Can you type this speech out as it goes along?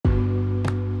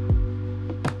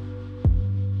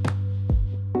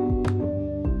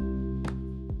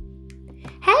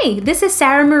Hey, this is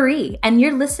Sarah Marie, and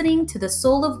you're listening to The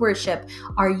Soul of Worship.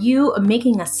 Are You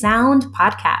Making a Sound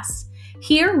podcast?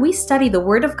 Here we study the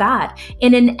Word of God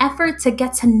in an effort to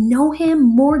get to know Him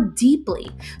more deeply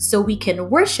so we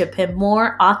can worship Him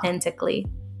more authentically.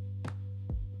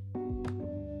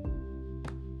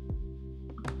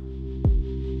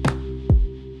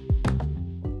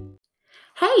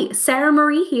 Hey, Sarah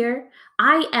Marie here.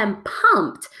 I am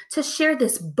pumped to share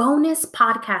this bonus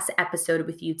podcast episode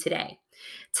with you today.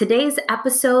 Today's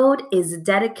episode is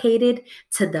dedicated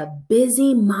to the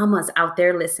busy mamas out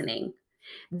there listening.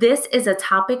 This is a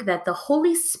topic that the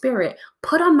Holy Spirit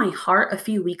put on my heart a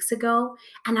few weeks ago,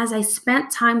 and as I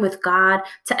spent time with God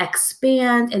to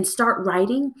expand and start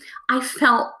writing, I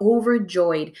felt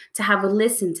overjoyed to have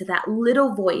listened to that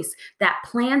little voice that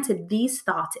planted these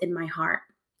thoughts in my heart.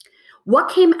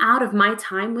 What came out of my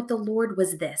time with the Lord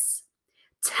was this: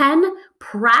 10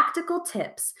 practical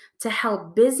tips to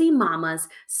help busy mamas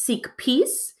seek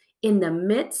peace in the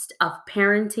midst of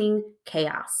parenting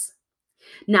chaos.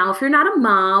 Now, if you're not a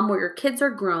mom or your kids are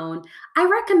grown, I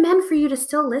recommend for you to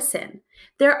still listen.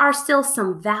 There are still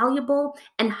some valuable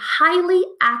and highly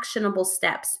actionable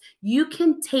steps you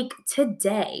can take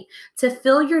today to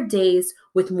fill your days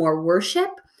with more worship,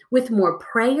 with more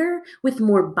prayer, with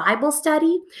more Bible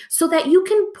study, so that you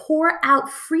can pour out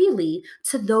freely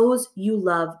to those you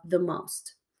love the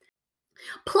most.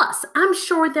 Plus, I'm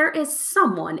sure there is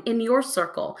someone in your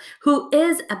circle who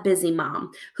is a busy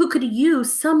mom who could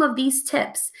use some of these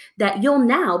tips that you'll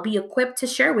now be equipped to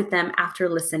share with them after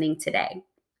listening today.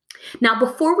 Now,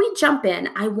 before we jump in,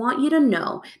 I want you to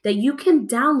know that you can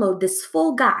download this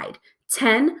full guide,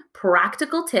 10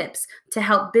 practical tips to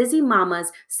help busy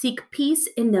mamas seek peace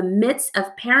in the midst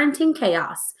of parenting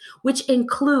chaos, which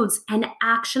includes an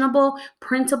actionable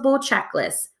printable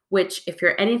checklist, which, if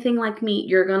you're anything like me,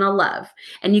 you're going to love.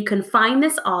 And you can find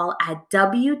this all at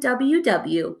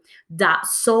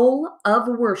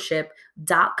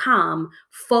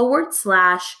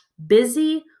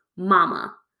www.soulofworship.com/busy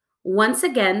mama. Once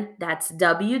again, that's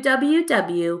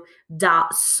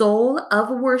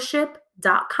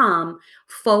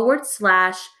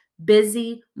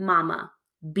www.soulofworship.com/busy mama.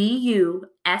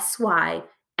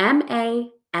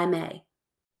 BUSYMAMA.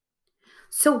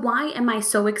 So why am I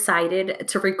so excited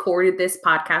to record this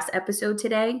podcast episode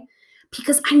today?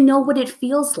 Because I know what it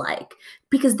feels like,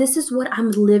 because this is what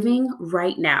I'm living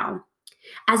right now.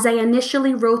 As I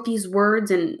initially wrote these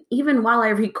words, and even while I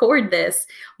record this,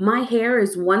 my hair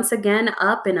is once again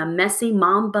up in a messy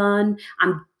mom bun.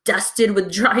 I'm dusted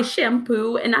with dry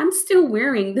shampoo, and I'm still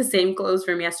wearing the same clothes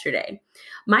from yesterday.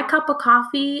 My cup of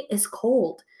coffee is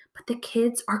cold, but the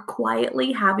kids are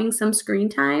quietly having some screen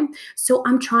time, so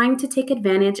I'm trying to take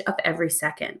advantage of every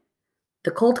second. The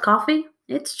cold coffee,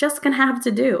 it's just gonna have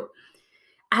to do.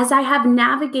 As I have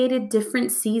navigated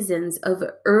different seasons of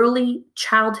early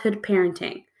childhood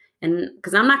parenting, and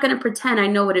because I'm not going to pretend I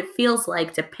know what it feels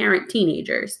like to parent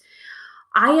teenagers,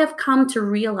 I have come to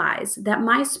realize that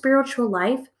my spiritual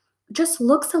life just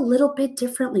looks a little bit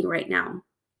differently right now.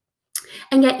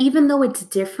 And yet, even though it's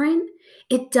different,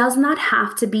 it does not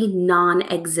have to be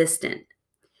non-existent.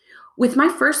 With my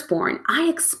firstborn, I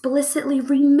explicitly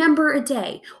remember a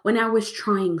day when I was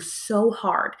trying so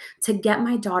hard to get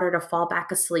my daughter to fall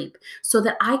back asleep so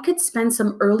that I could spend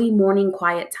some early morning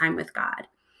quiet time with God.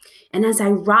 And as I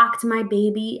rocked my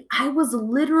baby, I was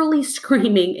literally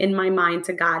screaming in my mind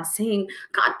to God, saying,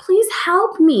 "God, please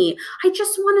help me. I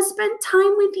just want to spend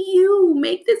time with you.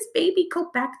 Make this baby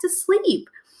go back to sleep."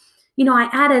 I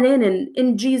added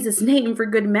in Jesus' name for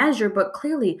good measure, but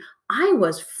clearly I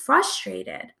was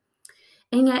frustrated.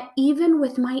 And yet, even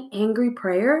with my angry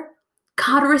prayer,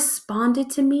 God responded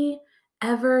to me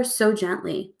ever so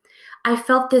gently. I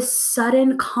felt this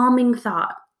sudden calming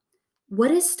thought: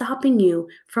 what is stopping you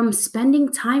from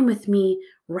spending time with me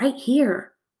right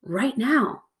here, right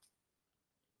now?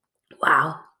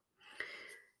 Wow.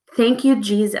 Thank you,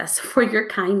 Jesus, for your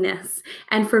kindness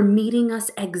and for meeting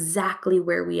us exactly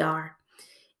where we are.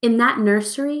 In that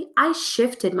nursery, I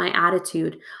shifted my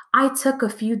attitude. I took a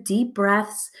few deep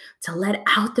breaths to let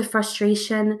out the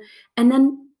frustration, and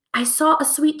then I saw a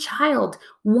sweet child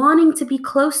wanting to be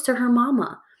close to her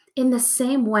mama in the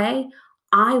same way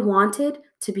I wanted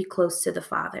to be close to the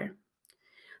Father.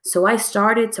 So I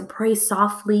started to pray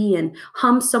softly and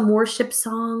hum some worship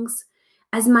songs.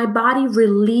 As my body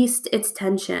released its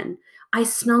tension, I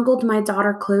snuggled my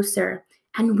daughter closer,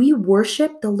 and we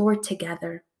worshiped the Lord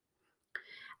together.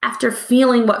 After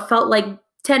feeling what felt like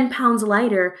 10 pounds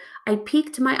lighter, I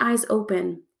peeked my eyes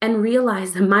open and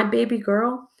realized that my baby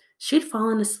girl, she'd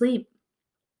fallen asleep.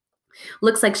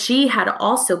 Looks like she had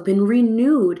also been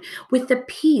renewed with the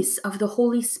peace of the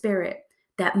Holy Spirit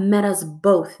that met us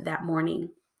both that morning.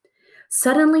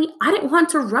 Suddenly, I didn't want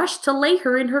to rush to lay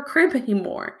her in her crib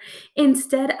anymore.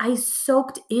 Instead, I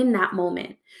soaked in that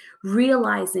moment,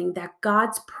 realizing that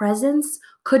God's presence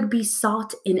could be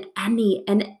sought in any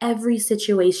and every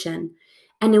situation.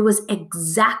 And it was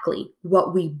exactly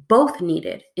what we both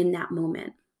needed in that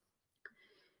moment.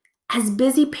 As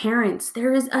busy parents,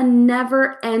 there is a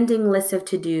never ending list of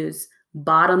to dos,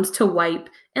 bottoms to wipe,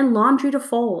 and laundry to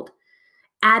fold.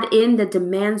 Add in the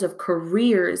demands of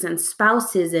careers and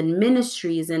spouses and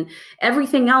ministries and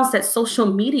everything else that social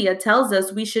media tells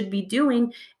us we should be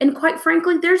doing. And quite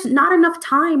frankly, there's not enough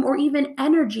time or even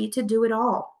energy to do it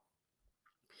all.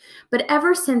 But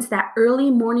ever since that early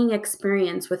morning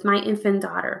experience with my infant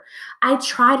daughter, I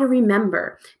try to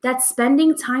remember that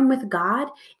spending time with God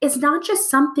is not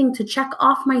just something to check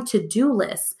off my to-do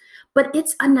list, but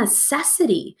it's a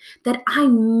necessity that I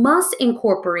must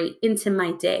incorporate into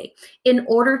my day in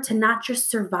order to not just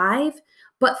survive,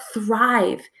 but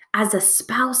thrive as a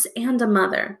spouse and a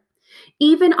mother.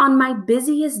 Even on my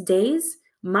busiest days,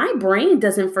 my brain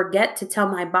doesn't forget to tell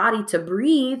my body to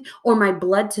breathe or my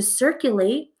blood to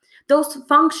circulate. Those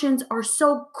functions are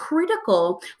so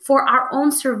critical for our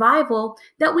own survival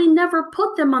that we never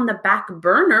put them on the back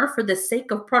burner for the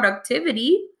sake of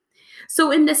productivity.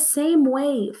 So, in the same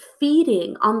way,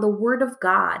 feeding on the Word of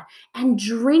God and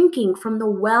drinking from the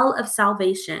well of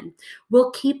salvation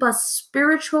will keep us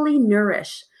spiritually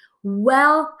nourished,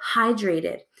 well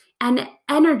hydrated, and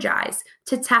energized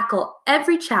to tackle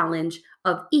every challenge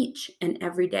of each and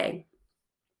every day.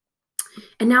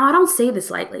 And now I don't say this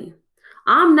lightly.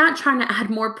 I'm not trying to add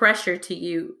more pressure to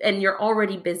you and your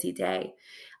already busy day.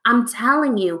 I'm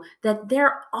telling you that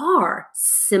there are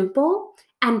simple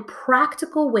and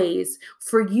practical ways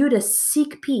for you to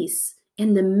seek peace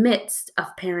in the midst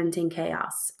of parenting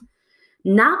chaos.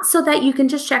 Not so that you can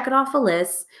just check it off a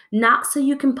list, not so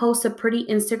you can post a pretty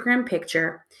Instagram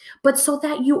picture, but so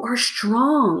that you are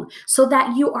strong, so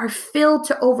that you are filled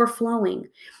to overflowing.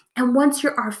 And once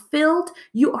you are filled,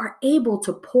 you are able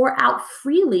to pour out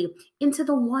freely into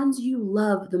the ones you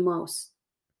love the most.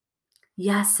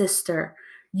 Yes, sister,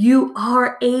 you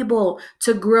are able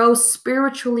to grow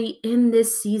spiritually in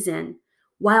this season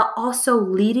while also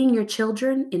leading your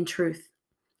children in truth.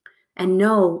 And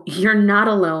no, you're not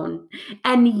alone.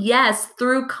 And yes,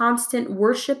 through constant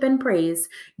worship and praise,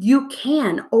 you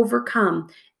can overcome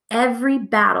every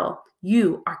battle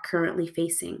you are currently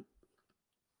facing.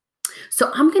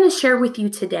 So I'm going to share with you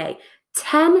today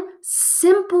 10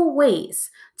 simple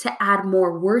ways to add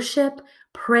more worship,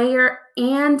 prayer,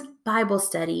 and Bible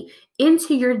study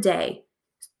into your day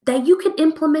that you can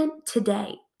implement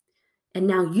today. And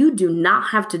now you do not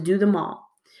have to do them all,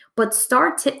 but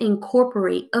start to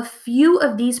incorporate a few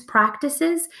of these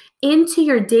practices into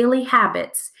your daily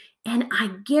habits. And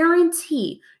I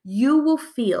guarantee you will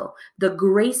feel the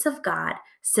grace of God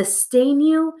sustain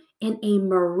you in a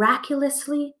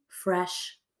miraculously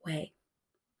fresh way.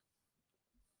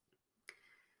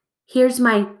 Here's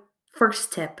my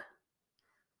first tip: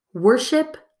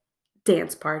 worship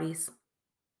dance parties.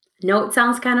 I know it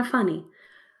sounds kind of funny,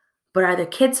 but are the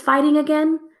kids fighting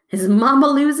again? Is mama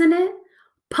losing it?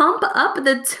 Pump up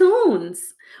the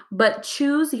tunes, but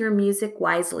choose your music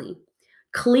wisely.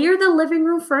 Clear the living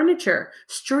room furniture,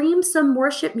 stream some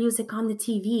worship music on the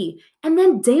TV, and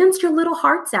then dance your little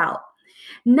hearts out.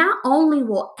 Not only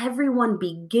will everyone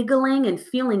be giggling and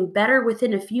feeling better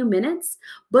within a few minutes,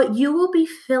 but you will be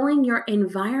filling your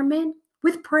environment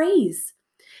with praise.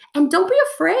 And don't be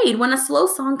afraid when a slow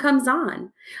song comes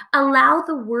on. Allow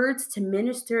the words to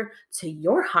minister to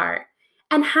your heart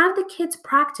and have the kids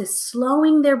practice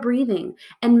slowing their breathing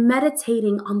and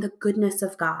meditating on the goodness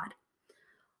of God.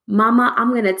 Mama,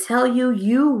 I'm going to tell you,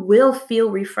 you will feel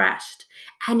refreshed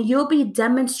and you'll be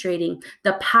demonstrating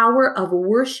the power of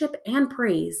worship and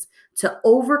praise to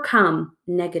overcome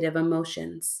negative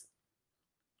emotions.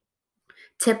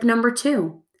 Tip number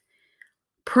 2,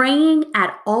 praying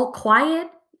at all quiet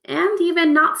and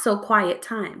even not so quiet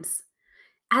times.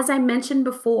 As I mentioned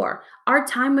before, our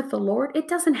time with the Lord, it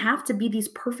doesn't have to be these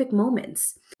perfect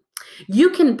moments. You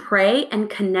can pray and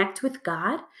connect with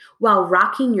God while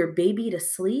rocking your baby to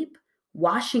sleep,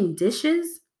 washing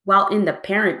dishes, while in the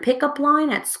parent pickup line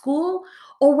at school,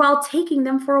 or while taking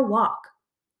them for a walk.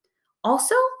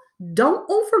 Also, don't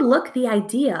overlook the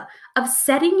idea of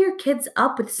setting your kids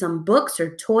up with some books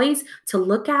or toys to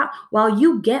look at while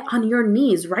you get on your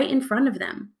knees right in front of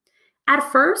them. At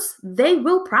first, they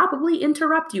will probably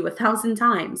interrupt you 1,000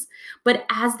 times, but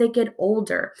as they get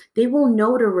older, they will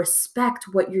know to respect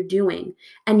what you're doing,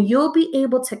 and you'll be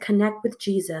able to connect with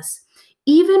Jesus,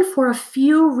 even for a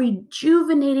few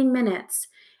rejuvenating minutes,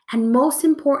 And most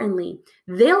importantly,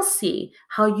 they'll see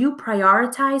how you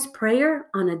prioritize prayer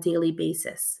on a daily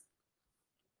basis.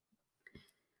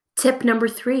 Tip number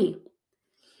 3,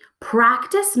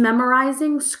 practice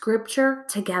memorizing scripture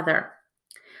together.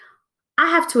 I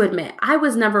have to admit, I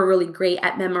was never really great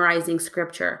at memorizing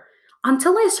scripture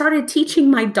until I started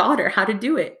teaching my daughter how to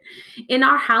do it. In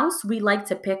our house, we like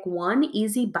to pick one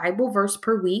easy Bible verse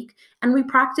per week and we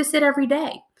practice it every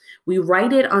day. We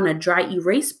write it on a dry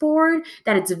erase board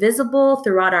that it's visible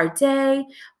throughout our day.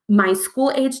 My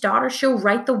school-age daughter, she'll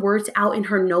write the words out in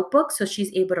her notebook so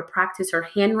she's able to practice her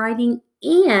handwriting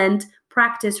and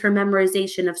practice her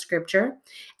memorization of scripture.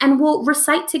 And we'll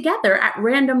recite together at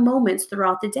random moments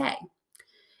throughout the day.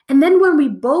 And then when we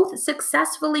both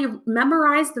successfully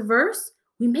memorize the verse,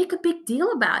 we make a big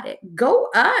deal about it. Go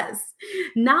us!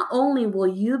 Not only will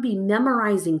you be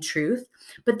memorizing truth,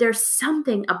 but there's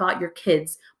something about your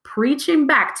kids preaching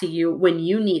back to you when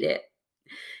you need it.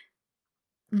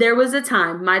 There was a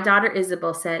time my daughter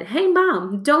Isabel said, "Hey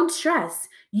mom, don't stress.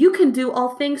 You can do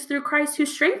all things through Christ who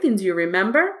strengthens you,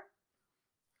 remember?"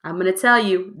 I'm going to tell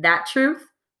you, that truth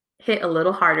hit a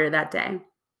little harder that day.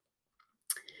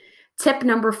 Tip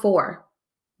number 4,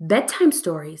 bedtime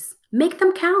stories. Make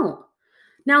them count.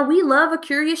 Now, we love a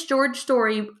Curious George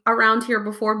story around here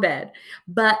before bed,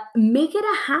 but make it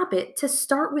a habit to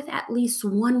start with at least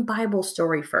one Bible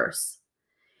story first.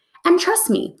 And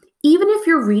trust me, even if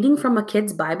you're reading from a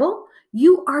kid's Bible,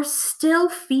 you are still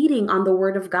feeding on the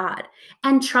Word of God.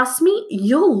 And trust me,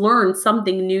 you'll learn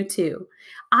something new too.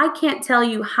 I can't tell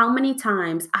you how many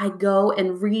times I go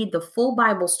and read the full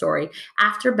Bible story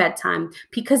after bedtime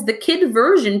because the kid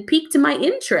version piqued my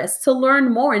interest to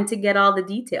learn more and to get all the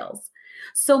details.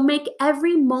 So make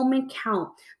every moment count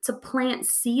to plant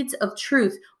seeds of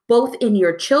truth both in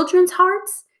your children's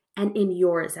hearts and in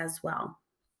yours as well.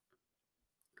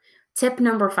 Tip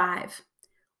number 5,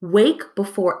 wake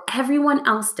before everyone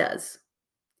else does,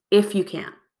 if you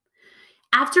can.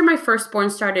 After my firstborn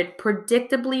started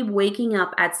predictably waking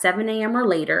up at 7 a.m. or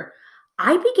later,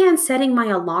 I began setting my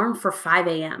alarm for 5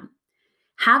 a.m.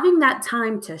 Having that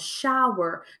time to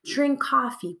shower, drink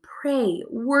coffee, pray,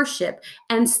 worship,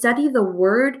 and study the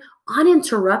Word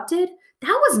uninterrupted,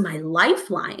 that was my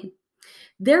lifeline.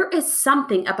 There is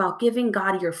something about giving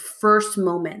God your first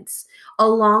moments,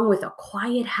 along with a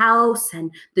quiet house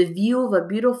and the view of a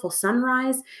beautiful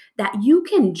sunrise, that you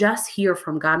can just hear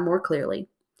from God more clearly.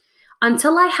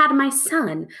 Until I had my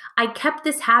son, I kept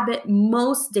this habit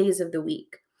most days of the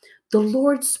week. The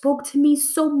Lord spoke to me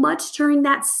so much during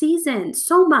that season,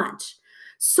 so much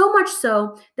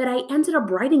so that I ended up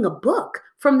writing a book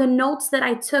from the notes that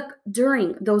I took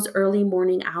during those early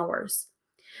morning hours.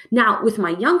 Now, with my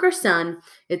younger son,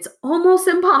 it's almost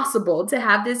impossible to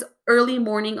have this early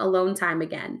morning alone time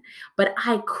again, but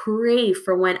I crave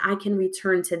for when I can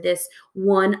return to this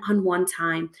one-on-one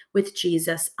time with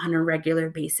Jesus on a regular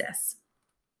basis.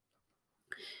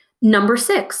 Number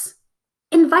 6,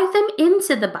 invite them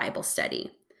into the Bible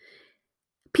study.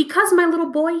 Because my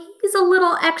little boy, he's a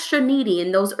little extra needy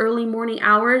in those early morning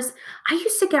hours, I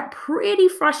used to get pretty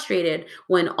frustrated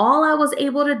when all I was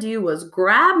able to do was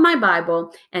grab my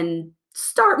Bible and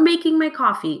start making my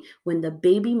coffee when the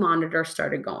baby monitor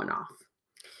started going off.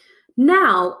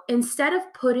 Now, instead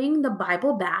of putting the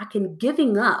Bible back and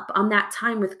giving up on that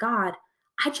time with God,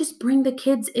 I just bring the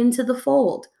kids into the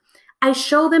fold. I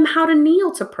show them how to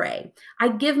kneel to pray. I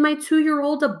give my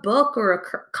 2-year-old a book or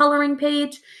a coloring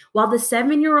page while the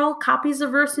 7-year-old copies a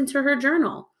verse into her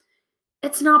journal.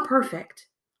 It's not perfect,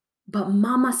 but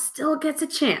mama still gets a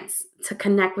chance to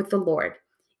connect with the Lord,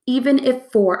 even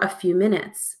if for a few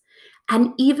minutes.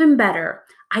 And even better,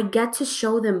 I get to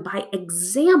show them by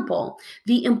example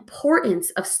the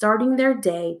importance of starting their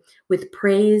day with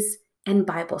praise and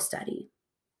Bible study.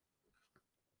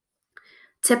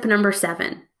 Tip number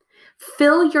 7.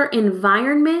 Fill your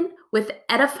environment with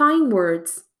edifying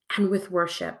words and with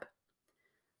worship.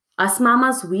 Us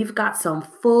mamas, we've got some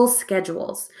full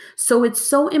schedules, so it's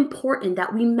so important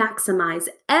that we maximize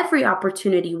every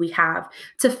opportunity we have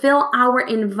to fill our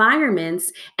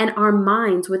environments and our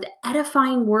minds with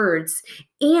edifying words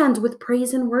and with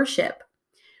praise and worship.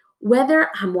 Whether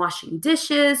I'm washing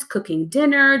dishes, cooking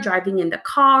dinner, driving in the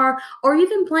car, or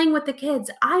even playing with the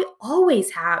kids, I always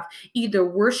have either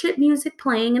worship music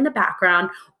playing in the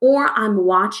background or I'm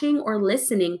watching or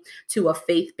listening to a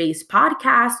faith-based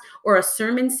podcast or a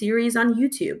sermon series on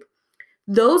YouTube.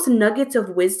 Those nuggets of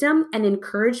wisdom and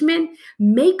encouragement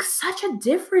make such a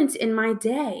difference in my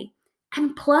day.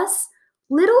 And plus,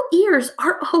 little ears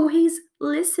are always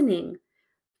listening.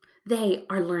 They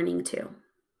are learning too.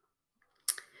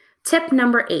 Tip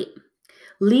number 8,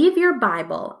 leave your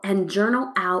Bible and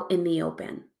journal out in the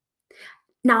open.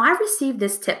 Now, I received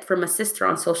this tip from a sister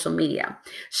on social media.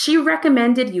 She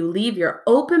recommended you leave your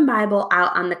open Bible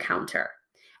out on the counter.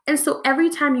 And so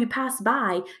every time you pass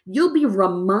by, you'll be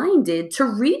reminded to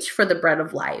reach for the bread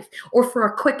of life or for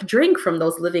a quick drink from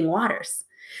those living waters.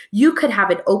 You could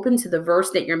have it open to the verse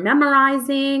that you're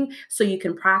memorizing so you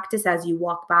can practice as you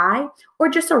walk by, or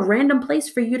just a random place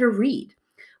for you to read.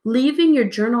 Leaving your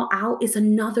journal out is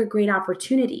another great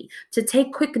opportunity to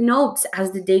take quick notes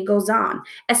as the day goes on,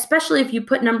 especially if you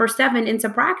put number 7 into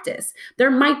practice.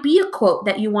 There might be a quote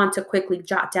that you want to quickly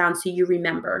jot down so you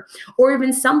remember, or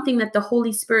even something that the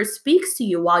Holy Spirit speaks to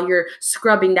you while you're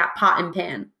scrubbing that pot and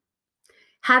pan.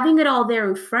 Having it all there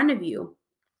in front of you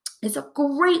is a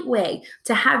great way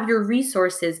to have your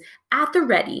resources at the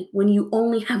ready when you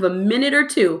only have a minute or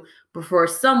two before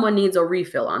someone needs a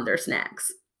refill on their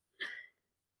snacks.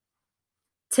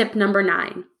 Tip number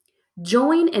 9,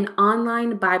 join an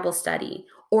online Bible study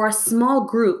or a small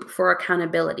group for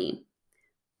accountability.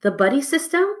 The buddy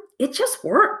system, it just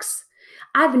works.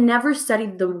 I've never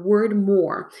studied the word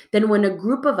more than when a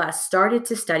group of us started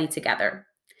to study together.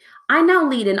 I now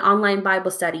lead an online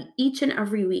Bible study each and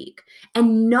every week,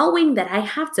 and knowing that I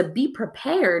have to be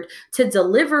prepared to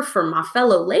deliver for my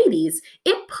fellow ladies,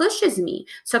 it pushes me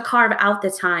to carve out the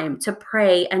time to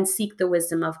pray and seek the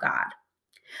wisdom of God.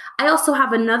 I also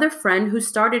have another friend who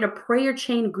started a prayer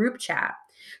chain group chat.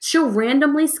 She'll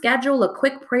randomly schedule a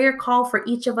quick prayer call for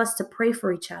each of us to pray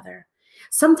for each other.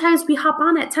 Sometimes we hop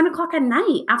on at 10 o'clock at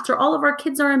night after all of our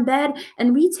kids are in bed,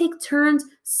 and we take turns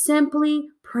simply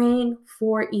praying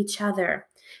for each other.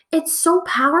 It's so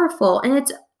powerful, and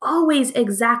it's always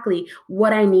exactly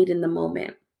what I need in the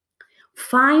moment.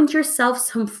 Find yourself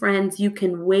some friends you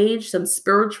can wage some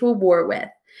spiritual war with.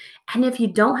 And if you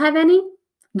don't have any,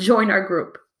 join our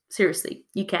group. Seriously,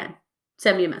 you can.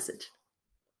 Send me a message.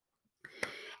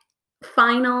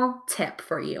 Final tip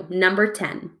for you, number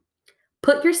 10.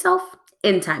 Put yourself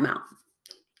in timeout.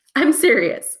 I'm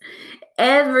serious.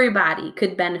 Everybody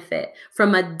could benefit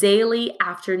from a daily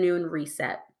afternoon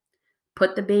reset.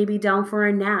 Put the baby down for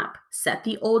a nap. Set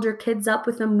the older kids up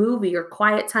with a movie or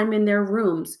quiet time in their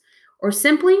rooms. Or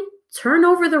simply turn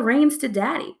over the reins to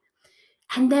daddy.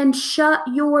 And then shut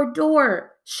your door.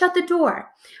 Shut the door.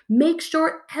 Make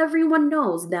sure everyone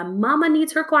knows that mama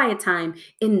needs her quiet time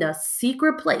in the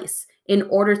secret place in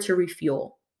order to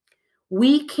refuel.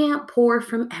 We can't pour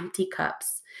from empty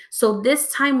cups. So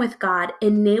this time with God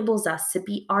enables us to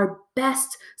be our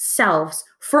best selves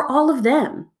for all of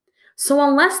them. So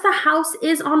unless the house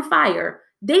is on fire,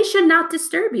 they should not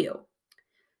disturb you.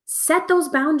 Set those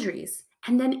boundaries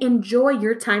and then enjoy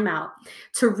your time out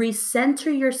to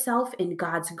recenter yourself in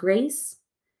God's grace.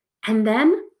 And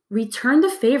then return the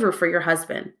favor for your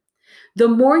husband. The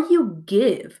more you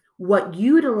give what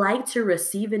you'd like to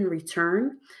receive in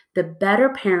return, the better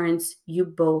parents you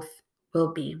both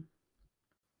will be.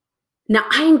 Now,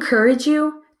 I encourage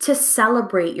you to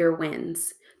celebrate your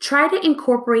wins. Try to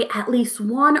incorporate at least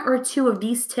 1 or 2 of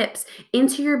these tips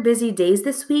into your busy days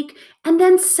this week, and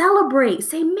then celebrate.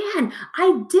 Say, man,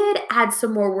 I did add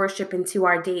some more worship into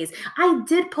our days. I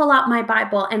did pull out my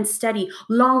Bible and study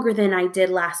longer than I did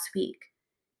last week.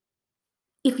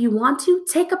 If you want to,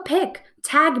 take a pic.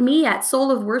 Tag me at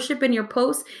Soul of Worship in your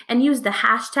post and use the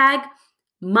hashtag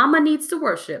Mama Needs to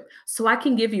Worship so I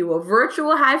can give you a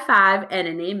virtual high five and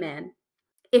an amen.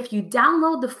 If you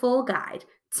download the full guide,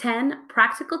 10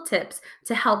 practical tips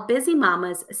to help busy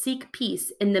mamas seek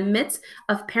peace in the midst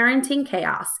of parenting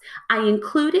chaos, I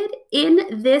included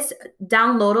in this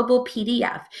downloadable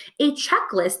PDF a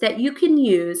checklist that you can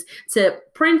use to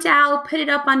print out, put it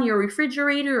up on your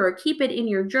refrigerator, or keep it in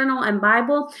your journal and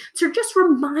Bible to just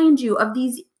remind you of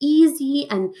these easy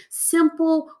and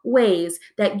simple ways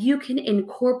that you can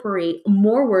incorporate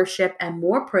more worship and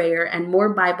more prayer and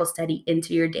more Bible study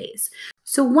into your days.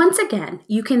 So once again,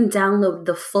 you can download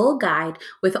the full guide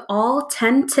with all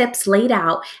 10 tips laid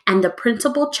out and the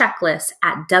printable checklist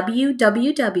at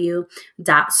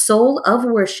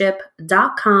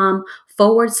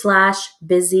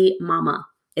www.soulofworship.com/busy mama.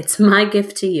 It's my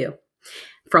gift to you.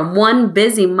 From one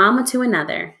busy mama to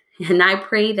another. And I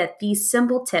pray that these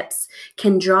simple tips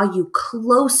can draw you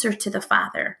closer to the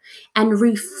Father and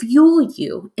refuel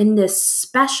you in this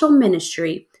special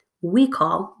ministry we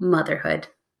call motherhood.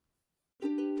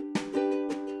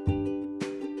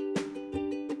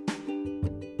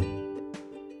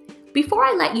 Before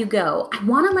I let you go, I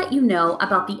want to let you know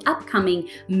about the upcoming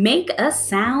Make a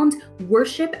Sound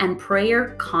Worship and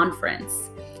Prayer Conference.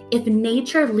 If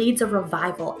nature leads a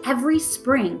revival every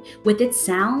spring with its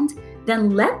sound,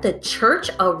 then let the church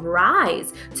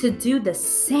arise to do the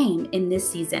same in this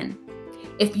season.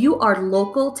 If you are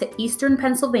local to Eastern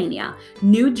Pennsylvania,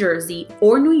 New Jersey,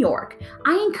 or New York,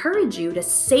 I encourage you to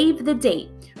save the date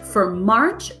for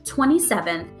March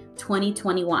 27th,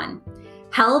 2021.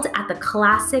 Held at the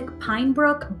classic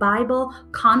Pinebrook Bible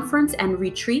Conference and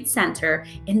Retreat Center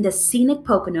in the scenic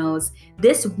Poconos,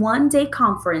 this one-day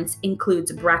conference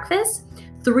includes breakfast,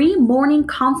 3 morning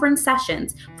conference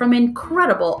sessions from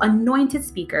incredible anointed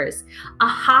speakers, a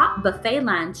hot buffet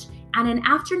lunch, and an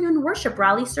afternoon worship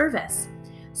rally service.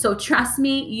 So trust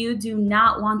me, you do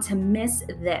not want to miss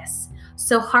this.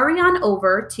 So hurry on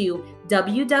over to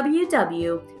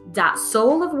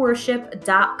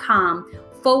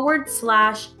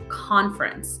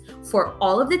www.soulofworship.com/conference for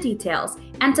all of the details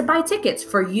and to buy tickets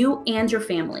for you and your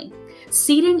family.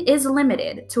 Seating is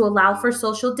limited to allow for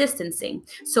social distancing,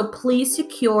 so please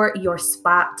secure your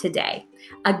spot today.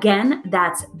 Again,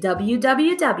 that's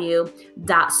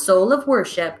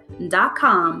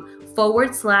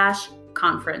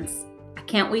www.soulofworship.com/conference. I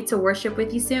can't wait to worship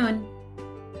with you soon.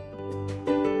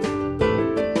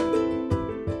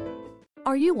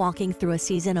 Are you walking through a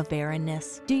season of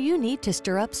barrenness? Do you need to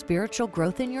stir up spiritual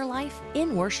growth in your life?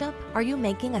 In worship, are you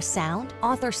making a sound?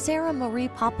 Author Sarah Marie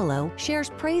Popolo shares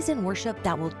praise and worship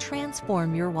that will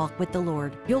transform your walk with the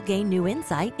Lord. You'll gain new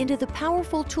insight into the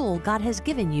powerful tool God has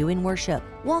given you in worship.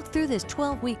 Walk through this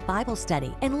 12-week Bible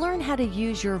study and learn how to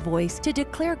use your voice to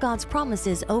declare God's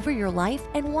promises over your life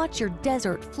and watch your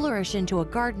desert flourish into a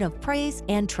garden of praise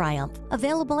and triumph.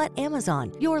 Available at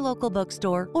Amazon, your local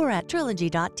bookstore, or at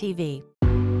Trilogy.tv.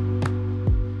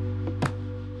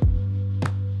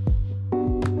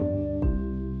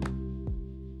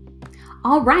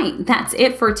 All right, that's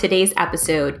it for today's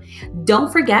episode.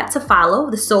 Don't forget to follow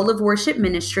the Soul of Worship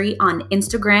Ministry on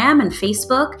Instagram and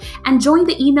Facebook and join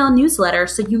the email newsletter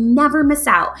so you never miss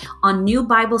out on new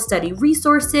Bible study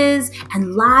resources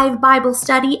and live Bible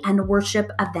study and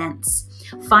worship events.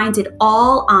 Find it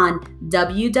all on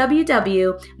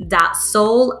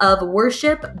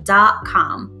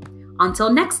www.soulofworship.com.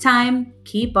 Until next time,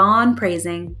 keep on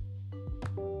praising.